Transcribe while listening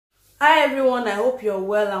Hi everyone, I hope you're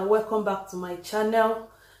well and welcome back to my channel.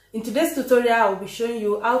 In today's tutorial, I'll be showing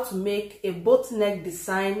you how to make a boat neck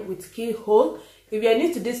design with keyhole. If you're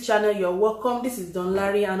new to this channel, you're welcome. This is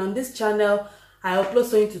Donlarrie, and on this channel, I upload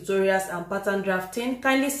sewing tutorials and pattern drafting.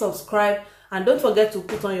 Kindly subscribe and don't forget to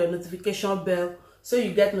put on your notification bell so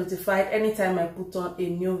you get notified anytime I put on a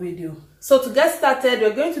new video. So to get started,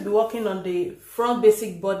 we're going to be working on the front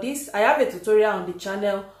basic bodice. I have a tutorial on the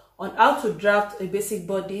channel on how to draft a basic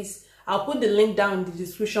bodice. I'll put the link down in the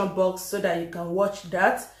description box so that you can watch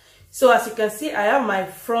that. So as you can see, I have my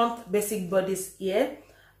front basic bodice here,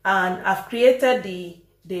 and I've created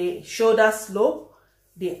the shoulder slope,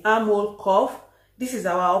 the armhole curve. This is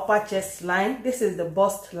our upper chest line. This is the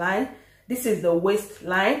bust line. This is the waist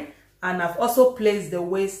line, and I've also placed the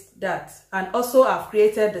waist dart, and also I've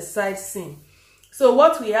created the side seam. So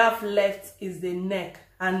what we have left is the neck,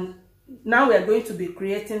 and now we are going to be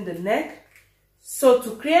creating the neck. So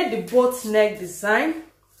to create the boat neck design,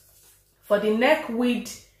 for the neck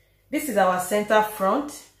width, this is our center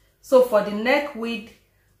front. So for the neck width,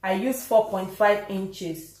 I use 4.5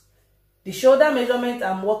 inches. The shoulder measurement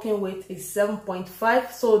I'm working with is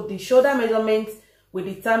 7.5. So the shoulder measurement will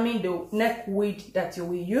determine the neck width that you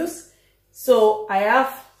will use. So I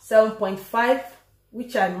have 7.5,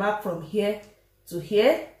 which I mark from here to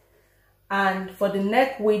here. And for the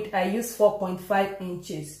neck width, I use 4.5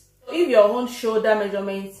 inches. If your own shoulder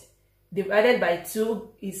measurement divided by 2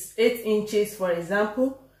 is 8 inches, for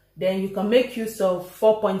example, then you can make use of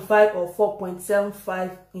 4.5 or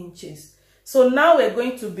 4.75 inches. So now we're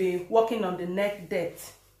going to be working on the neck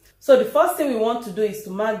depth. So the first thing we want to do is to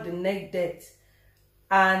mark the neck depth.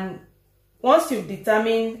 And once you've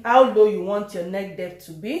determined how low you want your neck depth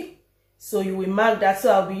to be, so you will mark that.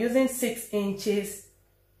 So I'll be using 6 inches.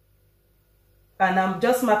 And I'm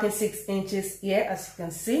just marking 6 inches here, as you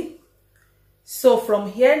can see. So from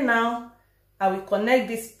here now, I will connect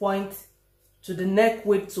this point to the neck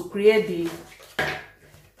width to create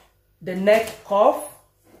the neck curve.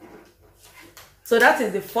 So that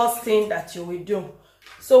is the first thing that you will do.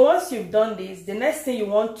 So once you've done this, the next thing you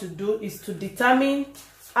want to do is to determine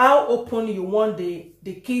how open you want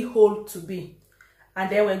the keyhole to be. And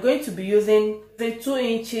then we're going to be using 2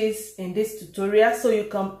 inches in this tutorial. So you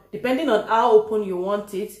can, depending on how open you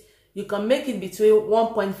want it, you can make it between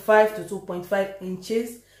 1.5 to 2.5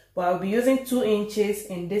 inches. But I'll be using 2 inches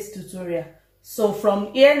in this tutorial. So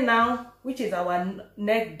from here now, which is our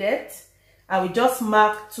neck depth, I will just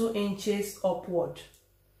mark 2 inches upward.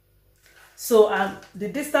 So the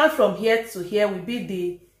distance from here to here will be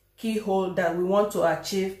the keyhole that we want to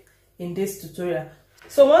achieve in this tutorial.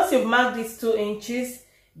 So once you've marked these 2 inches,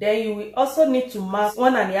 then you will also need to mark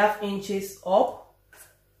 1.5 inches up.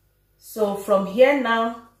 So from here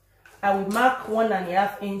now, I will mark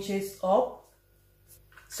 1.5 inches up.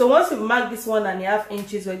 So once you've marked this 1.5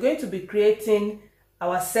 inches, we're going to be creating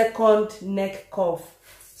our second neck curve.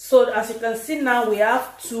 So as you can see now, we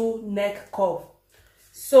have 2 neck curves.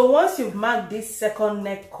 So once you've marked this second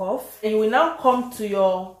neck curve, you will now come to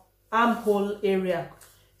your armhole area.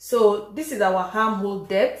 So this is our armhole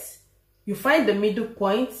depth. You find the middle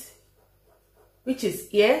point, which is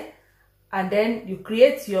here, and then you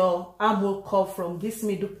create your armhole curve from this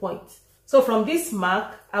middle point. So from this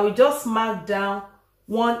mark, I will just mark down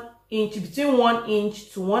 1 inch, between 1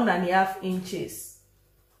 inch to 1.5 inches,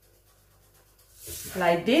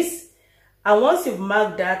 like this. And once you've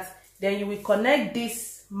marked that, then you will connect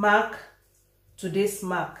this mark to this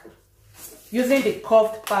mark using the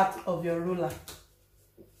curved part of your ruler.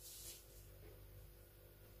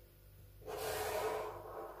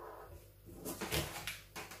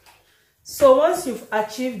 So once you've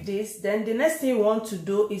achieved this, then the next thing you want to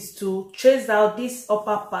do is to trace out this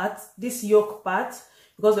upper part, this yoke part,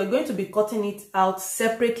 because we're going to be cutting it out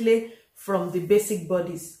separately from the basic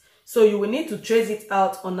bodice. So you will need to trace it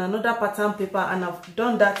out on another pattern paper, and I've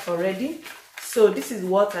done that already. So this is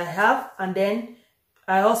what I have, and then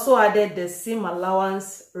I also added the seam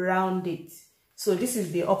allowance around it. So this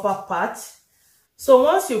is the upper part. So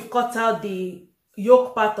once you've cut out the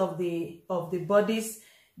yoke part of the bodice,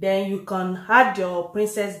 then you can add your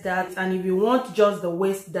princess dart, and if you want just the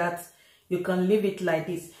waist dart, you can leave it like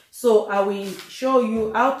this. So I will show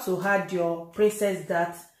you how to add your princess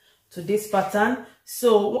dart to this pattern.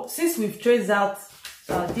 So since we've traced out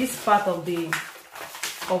this part of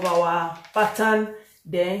our pattern,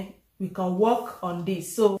 then we can work on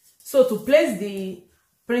this. So to place the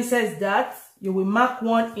princess dart, you will mark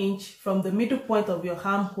 1 inch from the middle point of your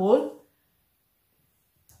armhole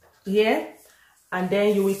here. And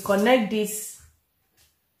then you will connect this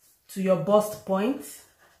to your bust point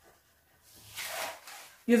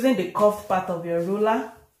using the curved part of your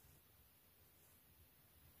ruler.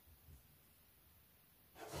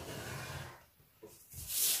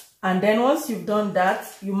 And then once you've done that,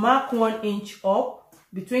 you mark 1 inch up,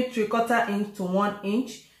 between 3/4 inch to 1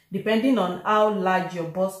 inch, depending on how large your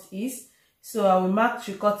bust is. So I will mark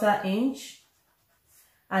 3/4 inch,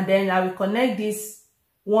 and then I will connect this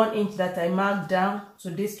 1 inch that I marked down to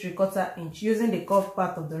this 3/4 inch using the curved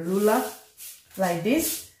part of the ruler like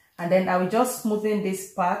this. And then I will just smoothen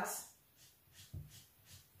this part.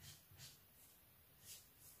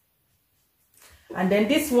 And then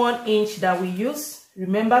this 1 inch that we use,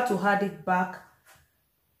 remember to add it back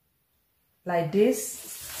like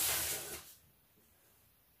this.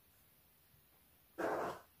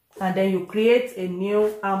 And then you create a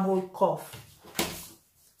new armhole curve.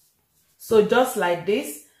 So just like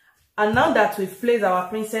this. And now that we've placed our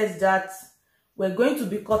princess dart, we're going to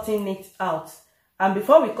be cutting it out. And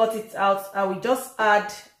before we cut it out, I will just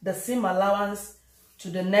add the seam allowance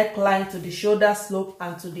to the neckline, to the shoulder slope,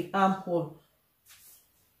 and to the armhole.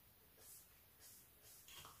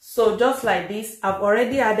 So just like this, I've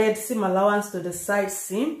already added seam allowance to the side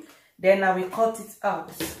seam. Then I will cut it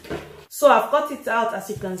out. So I've cut it out, as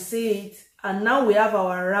you can see it. And now we have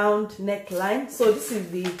our round neckline. So this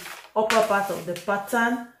is the upper part of the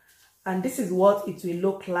pattern. And this is what it will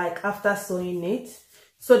look like after sewing it.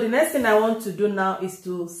 So the next thing I want to do now is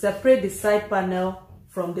to separate the side panel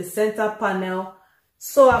from the center panel.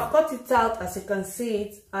 So I've cut it out, as you can see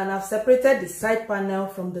it, and I've separated the side panel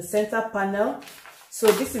from the center panel. So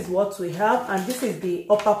this is what we have, and this is the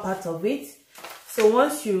upper part of it. So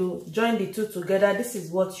once you join the two together, this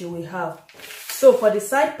is what you will have. So for the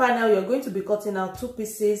side panel, you're going to be cutting out 2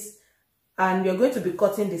 pieces, and you're going to be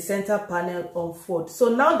cutting the center panel on fold. So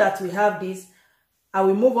now that we have this, I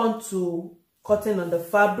will move on to cutting on the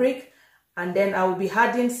fabric, and then I will be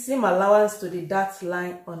adding seam allowance to the dart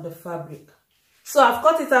line on the fabric. So I've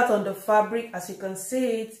cut it out on the fabric, as you can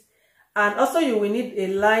see it, and also you will need a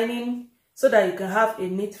lining so that you can have a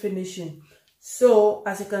neat finishing. So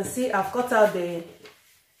as you can see, I've cut out the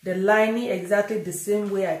lining exactly the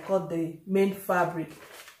same way I cut the main fabric.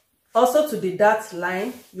 Also to the dart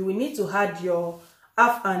line, you will need to add your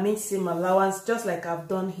 1/2 inch seam allowance, just like I've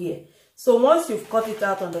done here. So once you've cut it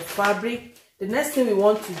out on the fabric, the next thing we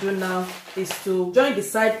want to do now is to join the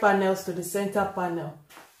side panels to the center panel.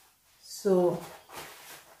 So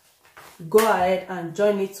go ahead and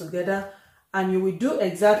join it together, and you will do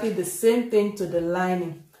exactly the same thing to the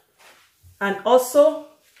lining. And also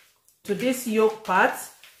to this yoke part,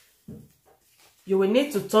 you will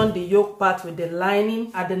need to turn the yoke part with the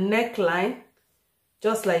lining at the neckline,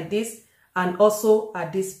 just like this, and also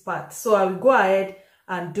at this part. So I will go ahead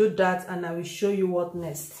and do that, and I will show you what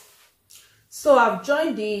next. So I've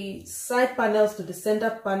joined the side panels to the center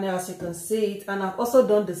panel, as you can see it, and I've also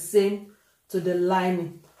done the same to the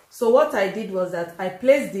lining. So what I did was that I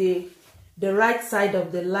placed the right side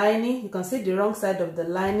of the lining. You can see the wrong side of the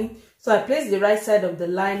lining. So I placed the right side of the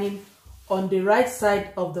lining on the right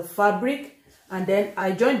side of the fabric, and then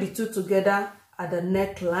I joined the two together at the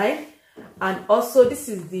neckline. And also this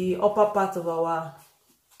is the upper part of our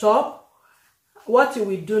top. What you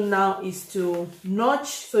will do now is to notch.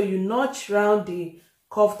 So you notch round the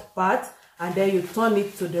curved part, and then you turn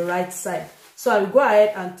it to the right side. So I will go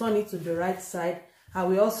ahead and turn it to the right side. I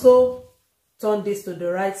will also turn this to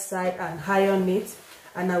the right side and iron it,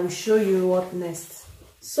 and I will show you what next.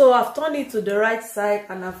 So I've turned it to the right side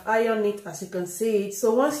and I've ironed it, as you can see it.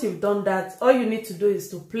 So once you've done that, all you need to do is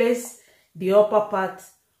to place the upper part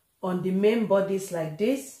on the main bodice like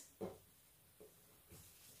this.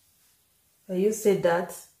 Can you see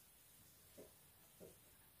that?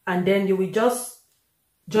 And then you will just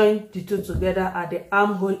join the two together at the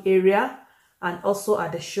armhole area and also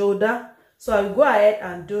at the shoulder. So I will go ahead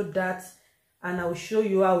and do that, and I will show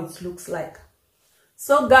you how it looks like.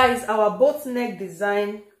 So guys, our boat neck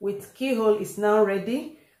design with keyhole is now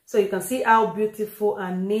ready. So you can see how beautiful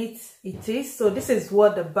and neat it is. So this is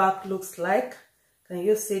what the back looks like. Can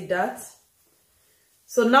you see that?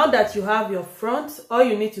 So now that you have your front, all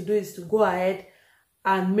you need to do is to go ahead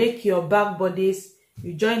and make your back bodice.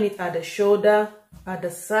 You join it at the shoulder, at the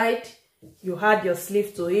side. You add your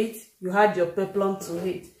sleeve to it. You add your peplum to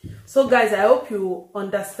it. So guys, I hope you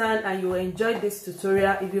understand and you enjoyed this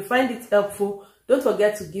tutorial. If you find it helpful, don't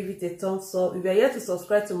forget to give it a thumbs up. If you are here to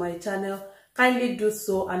subscribe to my channel, kindly do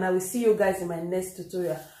so, and I will see you guys in my next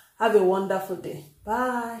tutorial. Have a wonderful day.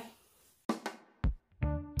 Bye.